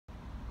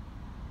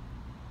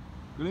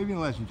Good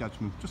evening, ladies and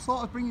gentlemen. Just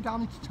thought I'd bring you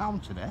down into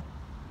town today.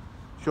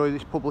 Show you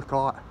this public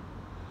art.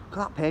 Look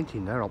at that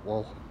painting there on the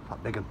wall,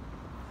 that big one.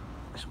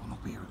 This one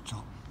up here at the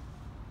top.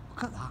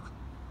 Look at that.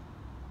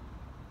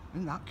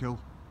 Isn't that cool?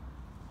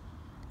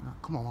 Now,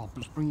 come on, I'll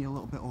just bring you a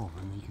little bit over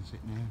and you can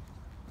sit near.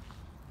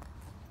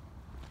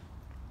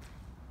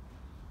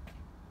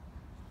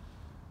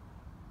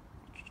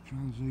 Just try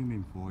and zoom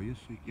in for you so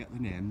you can get the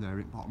name there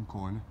at the bottom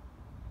corner.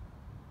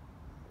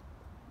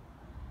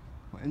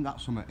 But isn't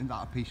that something? Isn't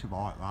that a piece of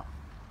art, that?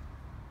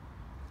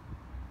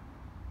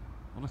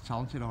 What a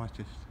talented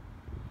artist.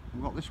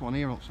 We've got this one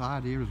here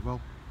outside here as well.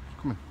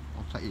 Just come in,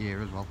 I'll take you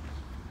here as well.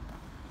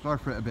 Sorry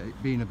for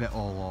it being a bit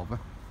all over.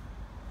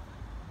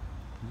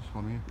 This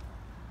one here,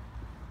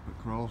 with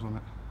crows on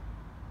it.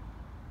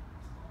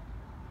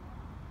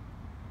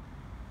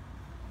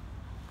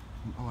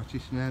 An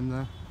artist's name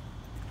there,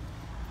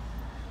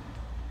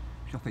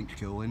 which I think's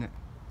cool, innit?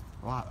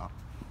 I like that,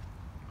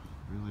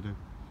 I really do.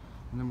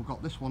 And then we've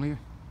got this one here.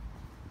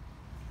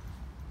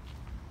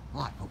 I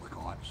like public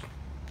arts.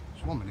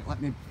 Just 1 minute,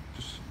 let me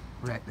just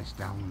break this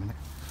down a minute.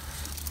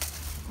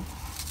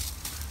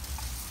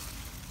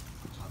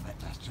 Looks like a bit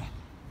better.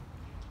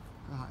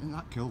 Look at that, isn't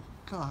that cool?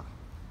 Look at that.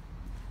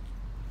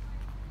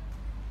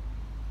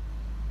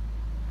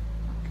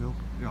 Cool.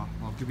 Yeah,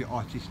 I'll give you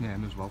artist's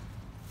name as well.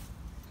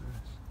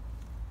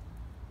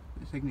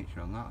 The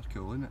signature on that's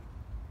cool, isn't it?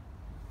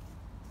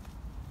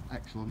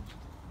 Excellent.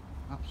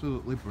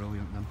 Absolutely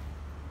brilliant then.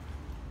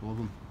 Love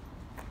them.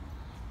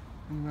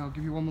 And I'll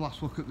give you one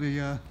last look at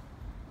the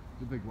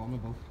big one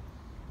above,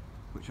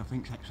 which I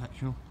think's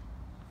exceptional.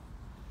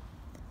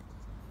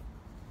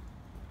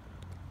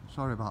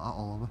 Sorry about that,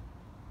 Oliver.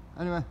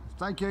 Anyway,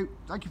 thank you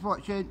for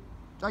watching.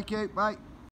 Thank you, bye.